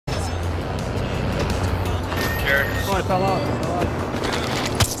I fell off.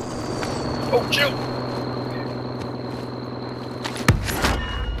 Oh, shoot!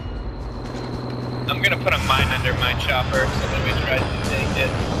 I'm gonna put a mine under my chopper so nobody tries to take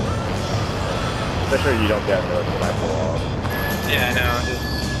it. Make sure you don't get into the rifle wall. Yeah, I know.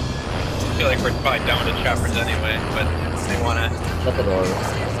 I feel like we're probably down to choppers anyway, but they wanna. Shut the door.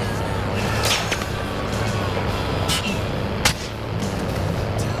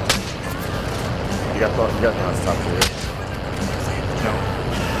 You guys want to stop here? No.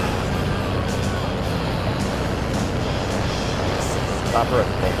 Stopper at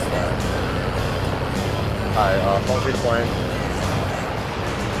full stack. Alright, full free point.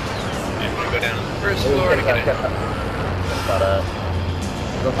 I'm gonna go down to the first floor to get it.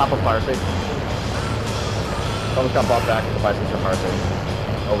 Go top of fire station. Someone's got bought back to the fire station fire station.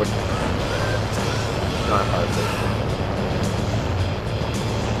 Over to fire station.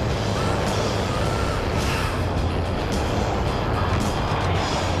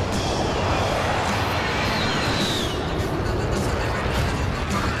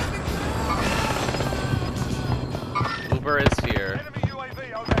 Uber is here. Enemy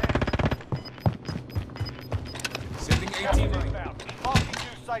UAV overhead. Sending AT mine. Marking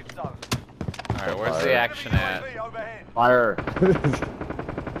new safe zone. Alright, where's the action at? UAV overhead. Fire!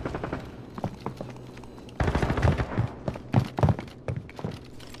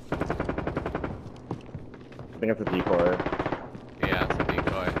 I think it's a decoy. Yeah, it's a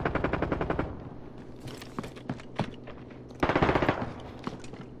decoy.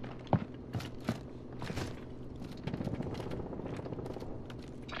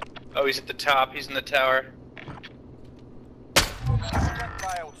 Oh, he's at the top. He's in the tower.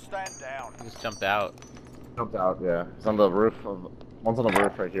 Failed. Stand down. He just jumped out. Jumped out, yeah. It's on the roof of... One's on the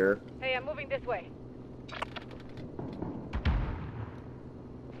roof right here. Hey, I'm moving this way.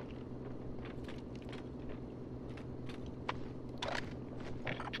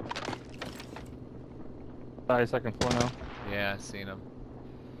 Second floor now. Yeah, I seen him.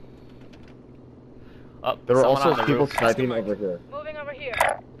 Oh, There were someone also on the people roof. sniping over here. Moving over here.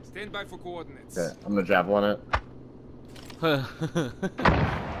 Stand by for coordinates. Okay, I'm gonna javelin it.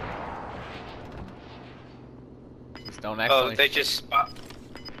 Just don't Oh, actually. they just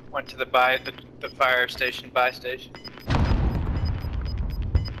went to the fire station, buy station.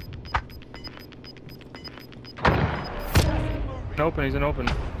 Open, he's an open.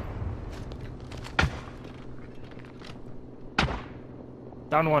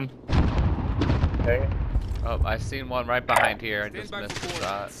 Down one. Okay. Oh, I seen one right behind here. I Stand just by missed for the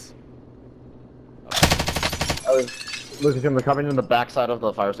shot. coordinates. I was losing him. They're coming in the backside of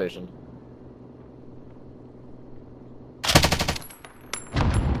the fire station.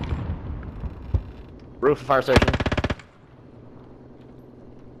 Roof of fire station.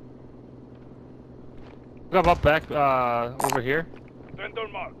 Got up back over here. Vendor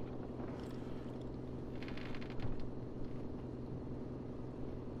mark.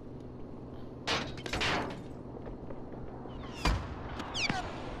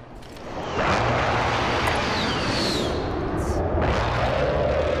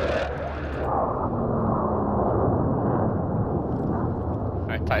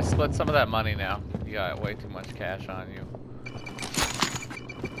 Alright, Ty, split some of that money now. You got way too much cash on you.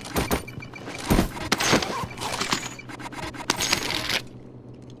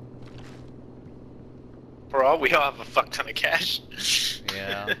 For all we all have a fuck ton of cash.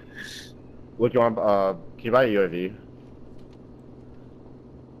 Yeah. Look, you want, can you buy a UAV?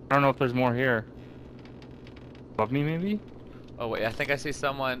 I don't know if there's more here. Above me, maybe? Oh wait, I think I see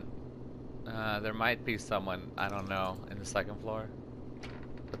someone. There might be someone, I don't know, in the second floor.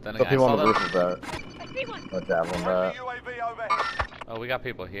 But then The again, I people saw on the them. roof of that. I see one. I'll javelin Friendly that. UAV overhead. Oh, we got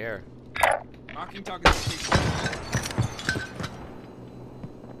people here. Marking target location.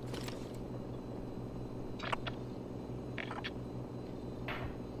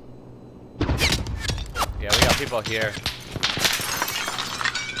 Yeah, we got people here.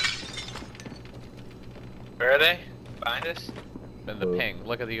 Where are they? Behind us? In the Oh. ping.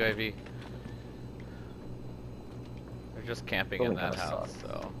 Look at the UAV. They're just camping in Holy that kinda house,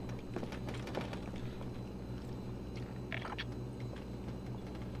 suck. so.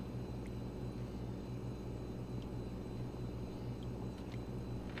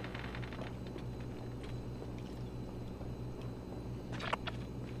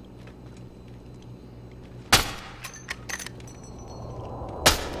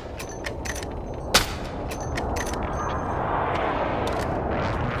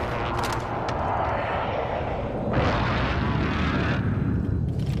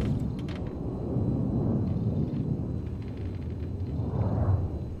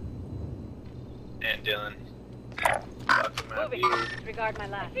 And Dylan. Lots of map Moving. view. Disregard my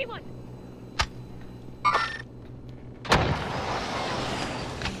last. I see one.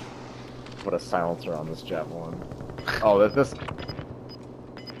 Put a silencer on this javelin. Oh, this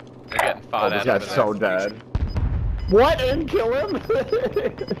They're getting fought this at guy's over so dead. What? Didn't kill him?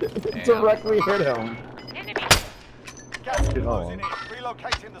 Directly hit him. Enemy. Gas is Oh. closing in.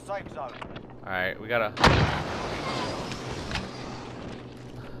 Relocating the safe zone. Alright, we gotta.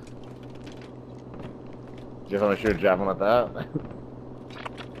 You guys want to shoot a javelin at that?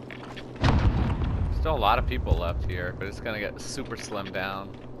 Still a lot of people left here, but it's gonna get super slimmed down.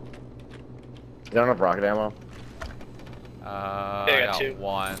 You don't have rocket ammo? I I got got two.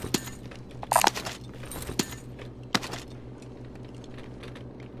 one.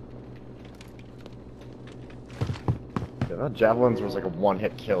 Yeah, that javelins was like a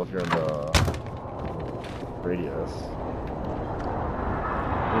one-hit kill if you're in the radius.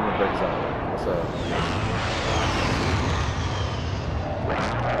 Even big zone. What's up?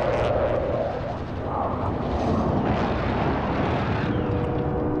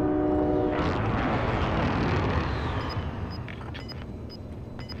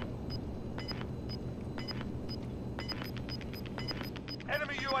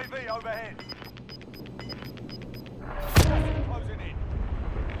 Enemy UAV overhead. Gas is closing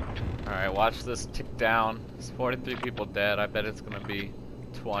in. Alright, watch this tick down. There's 43 people dead. I bet it's gonna be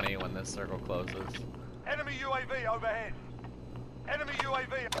 20 when this circle closes. Enemy UAV overhead. Enemy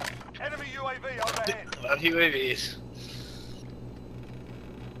UAV. Enemy UAV overhead. A lot of UAVs.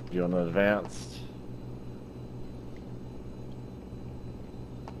 You on the advanced?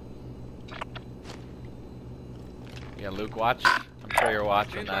 Yeah, Luke, watch. I'm sure you're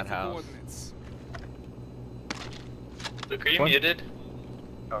watching Stand by that for house. coordinates. Luke, are you What? muted?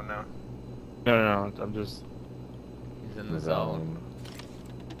 Oh no. No, I'm just. He's in the zone.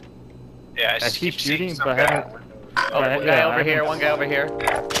 Yeah, I keep seeing shooting, some but I guy haven't- in the window. Oh, Right, one yeah, guy I over here, haven't- one guy over here.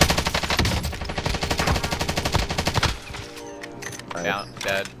 Nice. Down,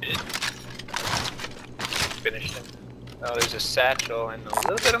 dead. Finished him. Oh, there's a satchel and a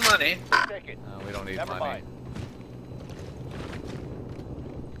little bit of money. Take it. We don't need Never money. mind.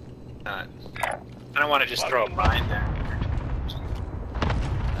 Not. I don't want to just throw a mine there.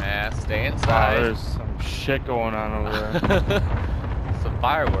 Yeah, stay Wow, inside. there's some shit going on over there. Some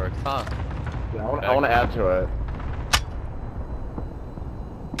fireworks, huh? Yeah, I want to add to it.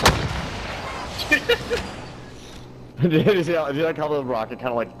 Did you see like how the rocket kind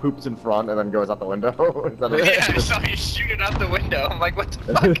of like poops in front and then goes out the window? Is that it? Yeah, I saw you shoot it out the window. I'm like, what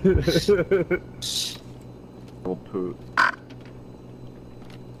the fuck? Little poop.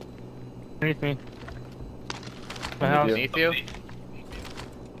 Underneath me. My house. Beneath you?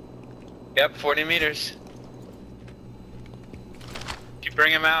 Yep, 40 meters. If you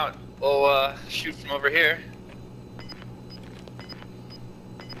bring him out, we'll shoot from over here.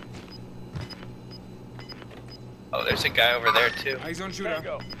 Oh, there's a guy over there too. Eyes on There you shooter.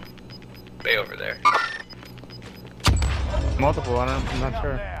 go. Way over there. Multiple, I'm Up not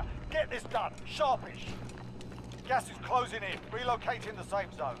sure. there. Get this done. Sharpish. Gas is closing in. Relocating the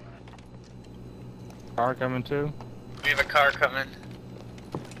safe zone. Car coming too. We have a car coming.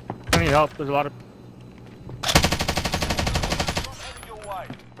 I need help, there's a lot of. Heading your way.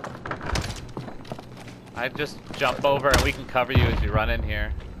 I just jump over and we can cover you as you run in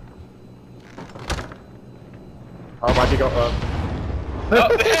here. Oh, might you go up?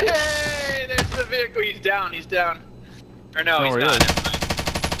 Oh, hey! There's the vehicle. He's down. He's down. Or no, Oh, he's really? not. Never mind.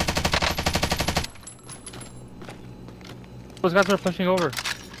 Those guys are pushing over.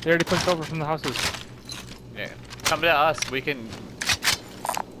 They already pushed over from the houses. Yeah. Come to us, we can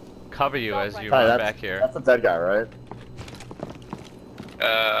cover you as you Hi, run that's, back here. That's a dead guy, right?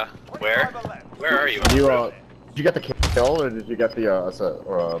 Where? 25 left. Where are you? Did you get the kill or did you get the down?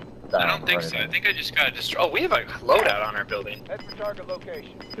 I don't think or so. I anything? think I just got destroyed. Oh, we have a loadout on our building. Head for target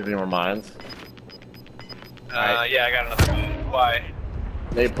location. Do you have any more mines? Yeah, I got another one. Why?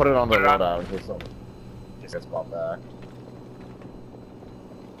 They put it on the Put it on. loadout in case someone gets bought back.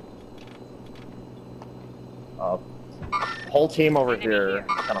 Whole team over here.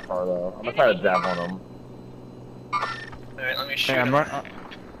 Kind of far though. I'm gonna try to jab on them. Alright, let me shoot Hey, I'm him. run.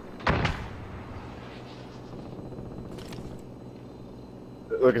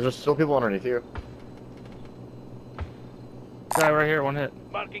 Look, is there still people underneath you? Guy right here, one hit.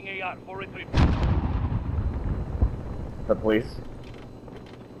 Marking AR 43. The police?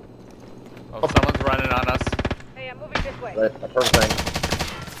 Oh, someone's running on us. Hey, I'm moving this way. Right, the first thing.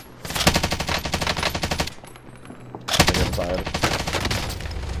 Get inside.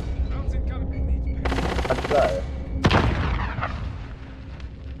 Rounds incoming. How'd you die?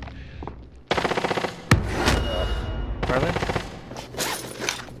 Right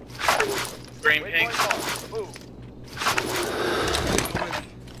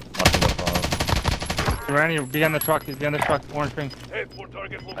behind you, behind the truck. He's behind the truck. Orange thing.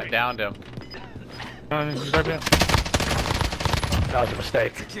 I downed him. He's right behind. That was a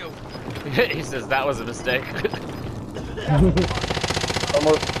mistake. He says that was a mistake.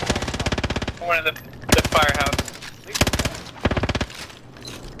 Almost. One of the firehouse.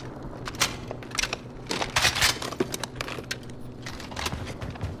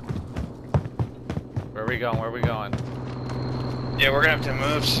 Where are we going? Where are we going? Yeah, we're gonna have to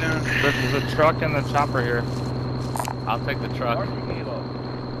move soon. There's a truck and the chopper here. I'll take the truck. I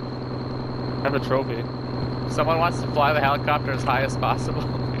have a trophy. Someone wants to fly the helicopter as high as possible.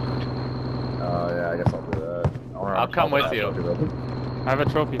 Yeah, I guess I'll do that. I'll come with you. I have a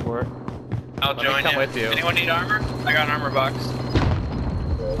trophy for it. I'll Let me join come you. with you. Anyone need armor? I got an armor box.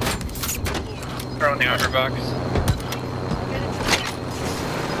 Throw in the armor box.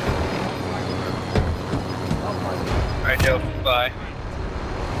 Alright, Joe, bye.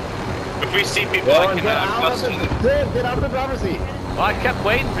 If we see people, I can bust them. Get out of the driver's seat. Well, I kept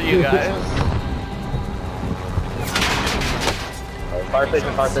waiting for you guys. Fire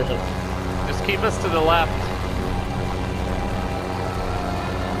station, fire station. Just keep us to the left.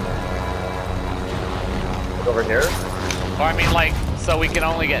 Look over here. Or I mean, like, so we can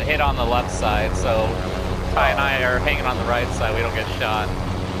only get hit on the left side. So Ty and I are hanging on the right side. We don't get shot.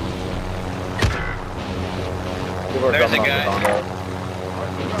 People are There's a jumping on guy. the Congo.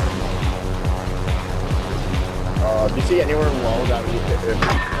 Do you see anywhere low that we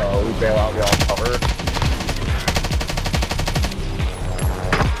bail out, we all cover?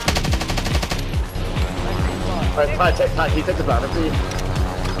 Alright, Ty, can you take the driver's seat?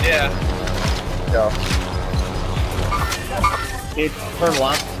 Yeah. Go. Can you turn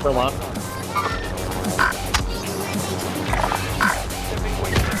left, turn left.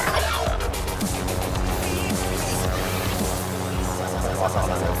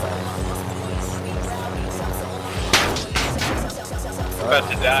 About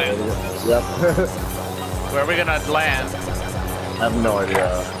to die. Yep. Where are we gonna land? I have no idea.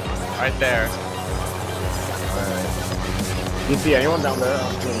 Right there. Alright. Do you see anyone down there?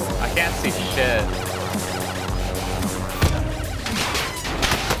 I can't see shit.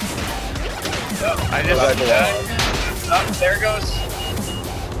 I just. Oh, there it goes.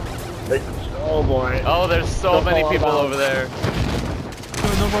 Oh boy. Oh, there's so Don't many fall people down. over there.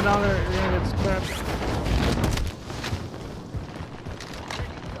 No more down there. You're gonna get scrapped.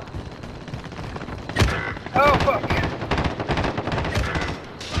 Oh, fuck.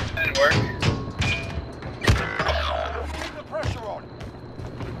 That didn't work. Keep the pressure on.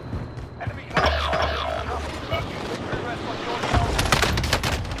 Enemy cover. Rest on your yard.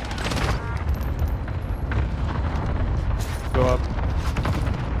 Go up.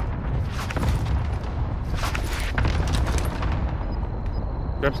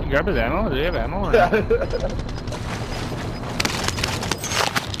 Grab his ammo? Do you have ammo? Or not?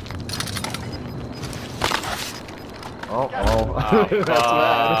 Oh, Oh, that's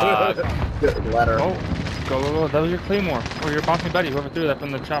bad. Good ladder. Oh, go. That was your claymore. Or your bouncing buddy, whoever threw that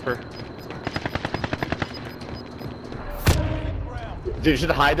from the chopper. Dude, you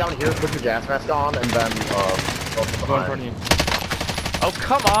should hide down here, put your gas mask on, and then, go from Go in behind. front of you. Oh,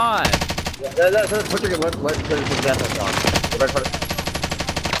 come on! Put your gas mask on. Go right in front of-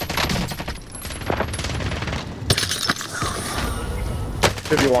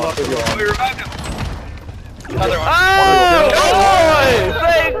 If you want, if you Oh, want. we revived him. Another one. Oh, boy!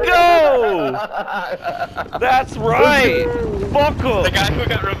 They go! That's right! Fuck 'em! The guy who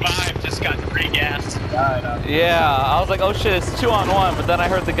got revived just got regassed. Yeah, I was like, oh shit, it's 2-on-1, but then I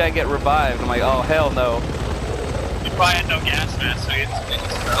heard the guy get revived. I'm like, oh hell no. He probably had no gas mask, so he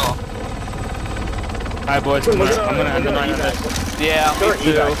fell. Alright, boys, I'm gonna end the night on this. Yeah, Sure, me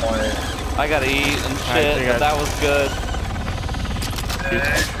too. evac point. I gotta eat and Alright, shit, see you but guys. that was good.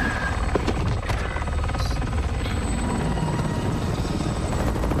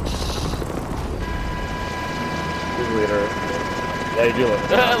 He's a leader. Yeah, you do look.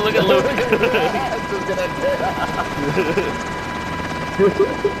 Look at Luke. That's a good idea.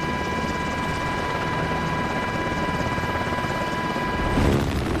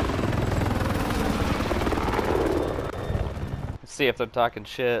 See if they're talking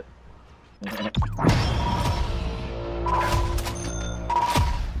shit.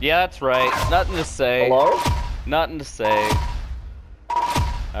 Yeah, that's right. Nothing to say. Hello? Nothing to say.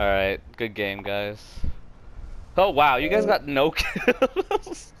 Alright, good game, guys. Oh wow, you guys got no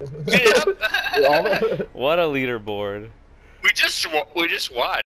kills. Yep. What a leaderboard. We just won.